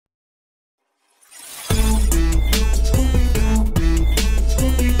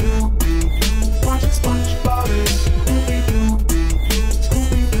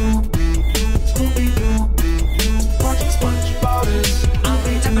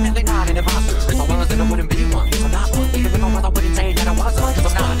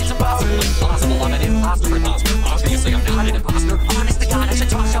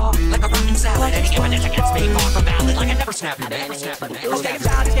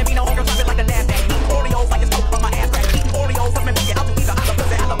and be no homegirl dropping like the NASDAQ. Eating Oreos like it's coke on my ass crack. Eating Oreos, up and make it out to either. I love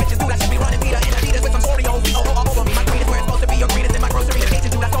pussy, I love bitches, dude. I should be running Vita and Adidas with some Oreos. all over me. My green is where it's supposed to be. Your green is in my grocery kitchen,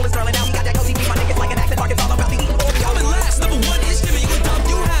 dude. I stole his girl and now he got that goatee. My niggas like an accent mark. It's all about the eating Oreos. Coming last, number one is Jimmy. You dumb,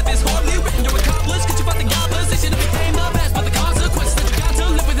 you have is hardly written. You're accomplished, cause you fought the gobblers. They should have became the best, but the consequences that you got to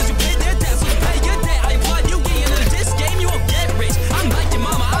live with is you pay their debt. So to pay your debt, I applaud you getting into this game. You won't get rich. I'm like your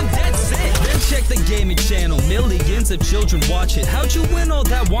mama, I'm dead sick. Then check the gaming channel. Millions of children watch it. How'd you win all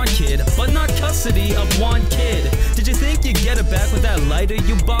that one kid, but not custody of one kid? Did you think you'd get it back with that lighter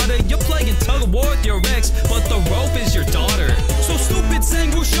you bought her? You're playing tug of war with your ex, but the rope is your daughter. So stupid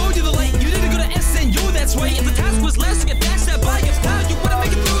saying we'll show you the light. You didn't go to SNU, that's right. If the task was less, to get backstab